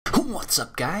What's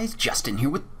up guys, Justin here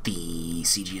with the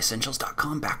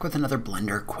CGEssentials.com, back with another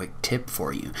Blender quick tip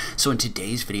for you. So in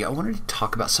today's video I wanted to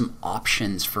talk about some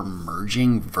options for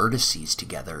merging vertices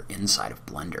together inside of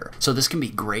Blender. So this can be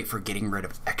great for getting rid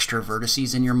of extra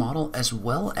vertices in your model as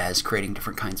well as creating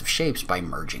different kinds of shapes by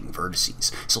merging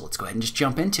vertices. So let's go ahead and just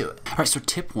jump into it. Alright, so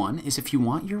tip one is if you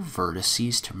want your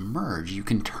vertices to merge, you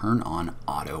can turn on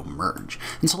auto merge.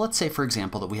 And so let's say for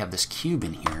example that we have this cube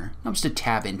in here. I'm just to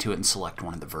tab into it and select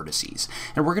one of the vertices.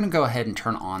 And we're going to go ahead and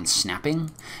turn on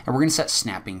snapping, and we're going to set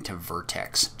snapping to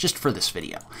vertex just for this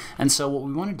video. And so what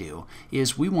we want to do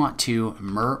is we want to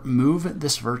move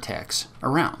this vertex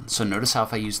around. So notice how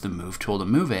if I use the move tool to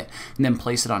move it and then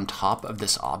place it on top of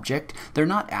this object, they're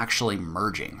not actually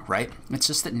merging, right? It's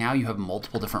just that now you have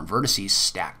multiple different vertices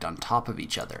stacked on top of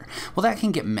each other. Well, that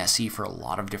can get messy for a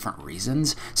lot of different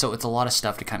reasons. So it's a lot of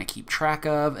stuff to kind of keep track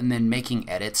of, and then making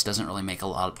edits doesn't really make a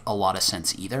lot of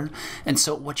sense either. And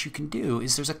so what you can do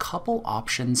is there's a couple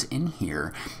options in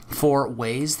here for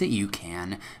ways that you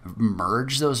can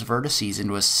merge those vertices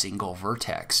into a single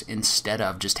vertex instead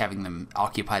of just having them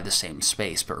occupy the same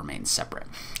space but remain separate.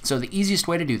 So the easiest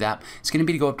way to do that is going to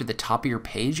be to go up to the top of your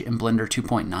page in Blender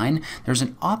 2.9. There's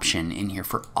an option in here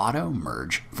for auto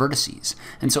merge vertices.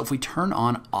 And so if we turn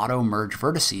on auto merge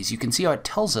vertices, you can see how it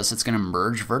tells us it's going to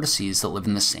merge vertices that live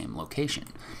in the same location.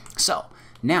 So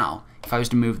now if I was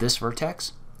to move this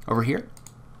vertex over here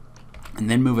and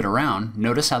then move it around,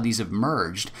 notice how these have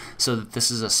merged so that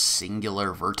this is a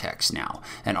singular vertex now,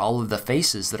 and all of the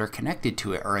faces that are connected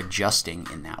to it are adjusting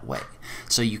in that way.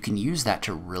 So you can use that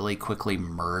to really quickly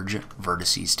merge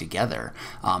vertices together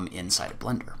inside of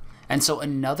Blender. And so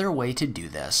another way to do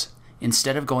this,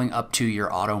 instead of going up to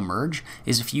your auto merge,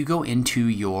 is if you go into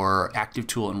your active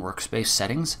tool and workspace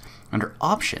settings, under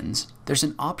options, there's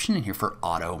an option in here for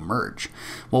auto merge.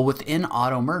 Well, within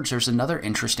auto merge, there's another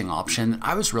interesting option that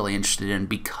I was really interested in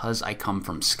because I come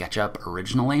from SketchUp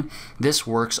originally. This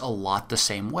works a lot the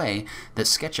same way that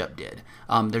SketchUp did.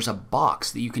 There's a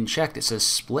box that you can check that says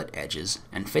split edges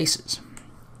and faces.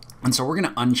 And so we're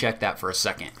going to uncheck that for a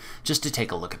second just to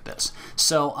take a look at this.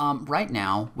 So right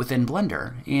now within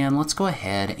Blender, and let's go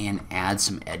ahead and add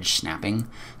some edge snapping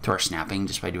to our snapping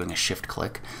just by doing a shift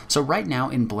click. So right now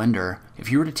in Blender,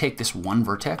 if you were to take this one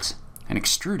vertex and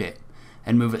extrude it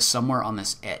and move it somewhere on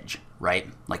this edge, right,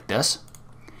 like this,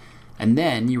 and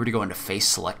then you were to go into face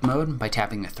select mode by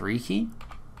tapping the 3 key,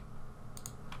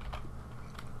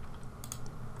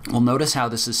 well, notice how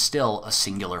this is still a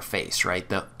singular face, right?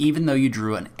 Even though you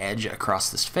drew an edge across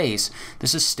this face,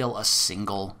 this is still a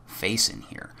single face in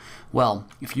here. Well,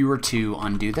 if you were to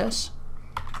undo this,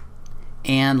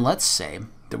 and let's say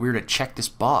that we were to check this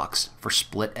box for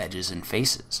split edges and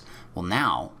faces. Well,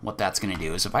 now what that's going to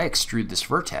do is if I extrude this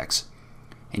vertex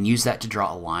and use that to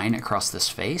draw a line across this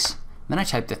face, then I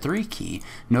type the 3 key,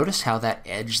 notice how that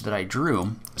edge that I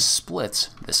drew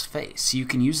splits this face. So you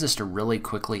can use this to really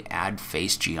quickly add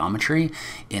face geometry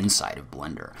inside of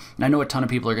Blender. And I know a ton of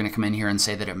people are going to come in here and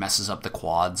say that it messes up the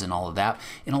quads and all of that.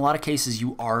 In a lot of cases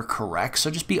you are correct,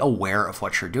 so just be aware of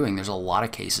what you're doing. There's a lot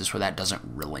of cases where that doesn't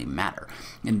really matter.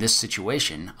 In this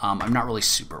situation, I'm not really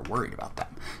super worried about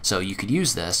that. So you could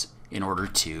use this in order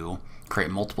to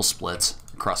create multiple splits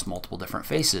across multiple different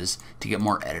faces to get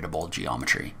more editable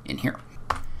geometry in here.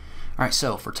 All right,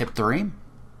 so for tip 3,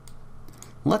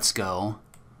 let's go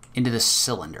into this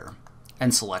cylinder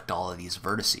and select all of these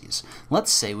vertices.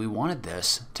 Let's say we wanted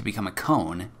this to become a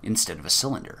cone instead of a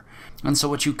cylinder. And so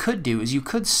what you could do is you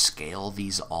could scale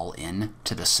these all in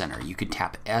to the center. You could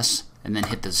tap S and then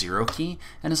hit the 0 key,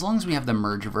 and as long as we have the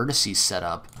merge vertices set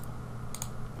up,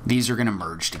 these are going to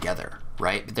merge together,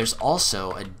 right? But there's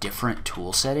also a different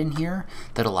tool set in here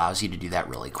that allows you to do that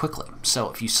really quickly.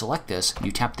 So if you select this,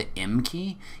 you tap the M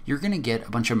key, you're going to get a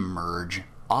bunch of merge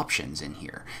options in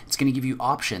here. It's going to give you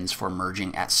options for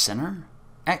merging at center,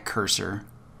 at cursor,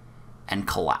 and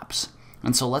collapse.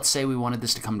 And so let's say we wanted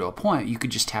this to come to a point, you could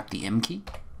just tap the M key,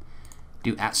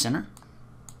 do at center,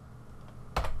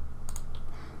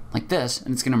 like this,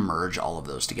 and it's going to merge all of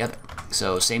those together.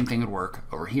 So same thing would work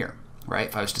over here. Right?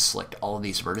 If I was to select all of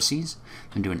these vertices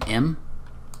and do an M,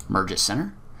 merge at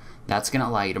center, that's going to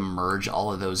allow you to merge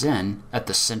all of those in at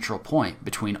the central point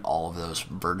between all of those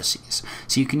vertices.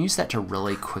 So you can use that to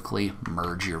really quickly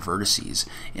merge your vertices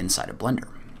inside of Blender.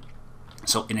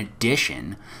 So in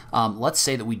addition, let's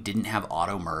say that we didn't have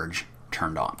auto merge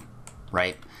turned on,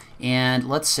 right? And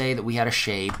let's say that we had a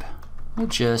shape, we'll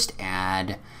just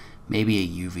add maybe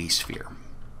a UV sphere.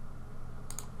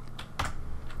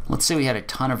 Let's say we had a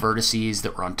ton of vertices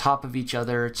that were on top of each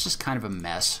other. It's just kind of a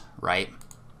mess, right?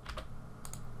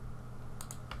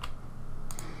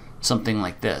 Something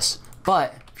like this.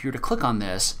 But if if you were to click on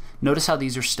this, notice how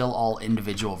these are still all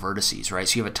individual vertices, right?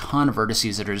 So you have a ton of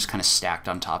vertices that are just kind of stacked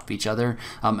on top of each other.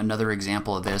 Another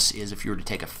example of this is if you were to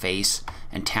take a face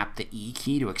and tap the E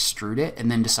key to extrude it and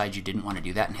then decide you didn't want to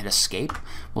do that and hit escape.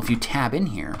 Well, if you tab in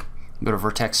here, go to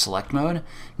vertex select mode,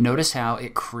 notice how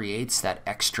it creates that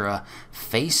extra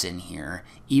face in here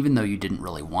even though you didn't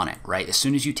really want it, right? As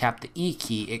soon as you tap the E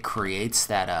key, it creates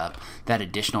that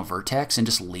additional vertex and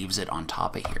just leaves it on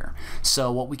top of here.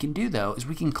 So what we can do though is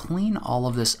we can clean all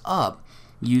of this up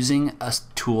using a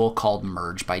tool called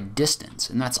merge by distance,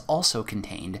 and that's also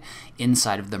contained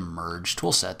inside of the merge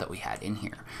tool set that we had in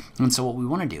here. And so what we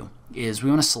want to do is we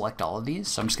want to select all of these.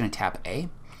 So I'm just going to tap A,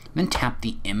 then tap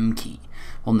the M key.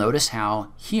 Well, notice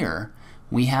how here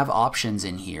we have options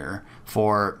in here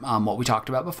for what we talked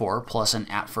about before, plus an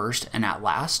at first and at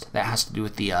last. That has to do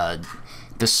with the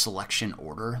selection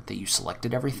order that you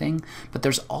selected everything, but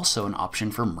there's also an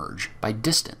option for merge by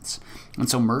distance. And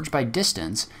so merge by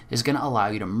distance is going to allow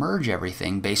you to merge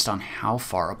everything based on how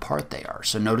far apart they are.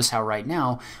 So notice how right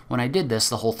now, when I did this,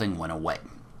 the whole thing went away.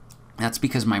 That's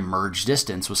because my merge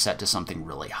distance was set to something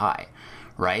really high,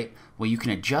 right? Well, you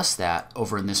can adjust that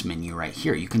over in this menu right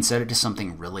here. You can set it to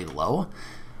something really low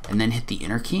and then hit the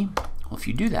enter key. Well, if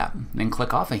you do that, then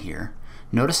click off of here,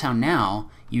 notice how now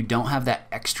you don't have that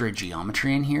extra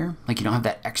geometry in here, like you don't have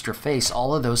that extra face.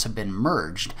 All of those have been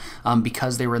merged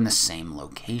because they were in the same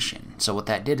location. So what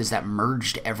that did is that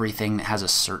merged everything that has a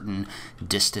certain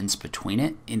distance between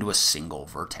it into a single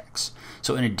vertex.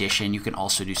 So in addition, you can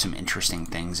also do some interesting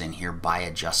things in here by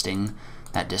adjusting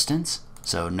that distance.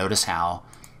 So notice how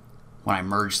when I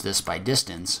merge this by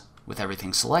distance with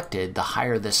everything selected, the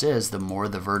higher this is, the more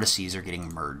the vertices are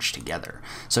getting merged together.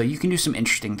 So you can do some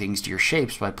interesting things to your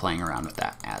shapes by playing around with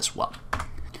that as well. All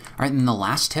right, and the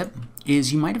last tip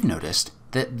is you might have noticed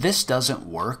that this doesn't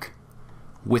work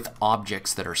with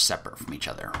objects that are separate from each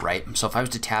other, right? So if I was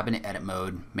to tab into edit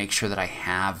mode, make sure that I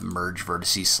have merge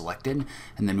vertices selected,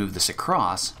 and then move this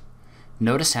across,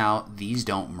 notice how these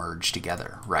don't merge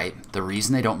together, right? The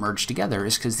reason they don't merge together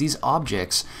is because these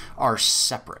objects are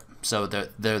separate. So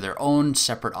they're their own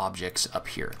separate objects up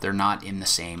here. They're not in the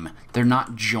same, they're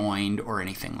not joined or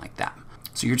anything like that.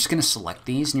 So you're just going to select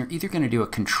these and you're either going to do a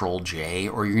Control J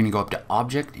or you're going to go up to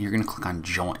Object and you're going to click on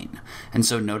Join. And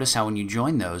so notice how when you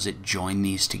join those, it joined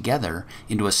these together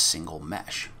into a single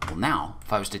mesh. Well, now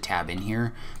if I was to tab in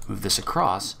here, move this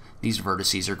across, these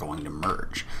vertices are going to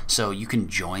merge. So you can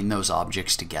join those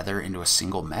objects together into a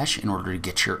single mesh in order to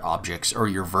get your objects or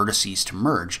your vertices to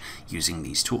merge using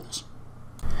these tools.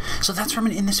 So that's where I'm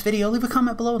going to end this video. Leave a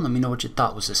comment below and let me know what you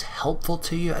thought. Was this helpful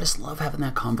to you? I just love having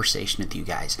that conversation with you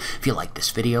guys. If you like this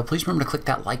video, please remember to click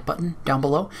that like button down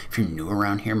below. If you're new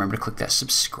around here, remember to click that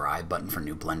subscribe button for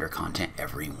new Blender content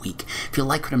every week. If you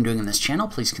like what I'm doing in this channel,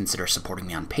 please consider supporting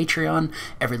me on Patreon.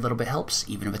 Every little bit helps,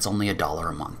 even if it's only $1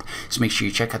 a month. So make sure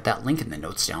you check out that link in the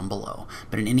notes down below.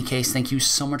 But in any case, thank you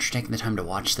so much for taking the time to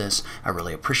watch this. I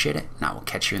really appreciate it, and I will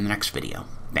catch you in the next video.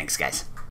 Thanks, guys.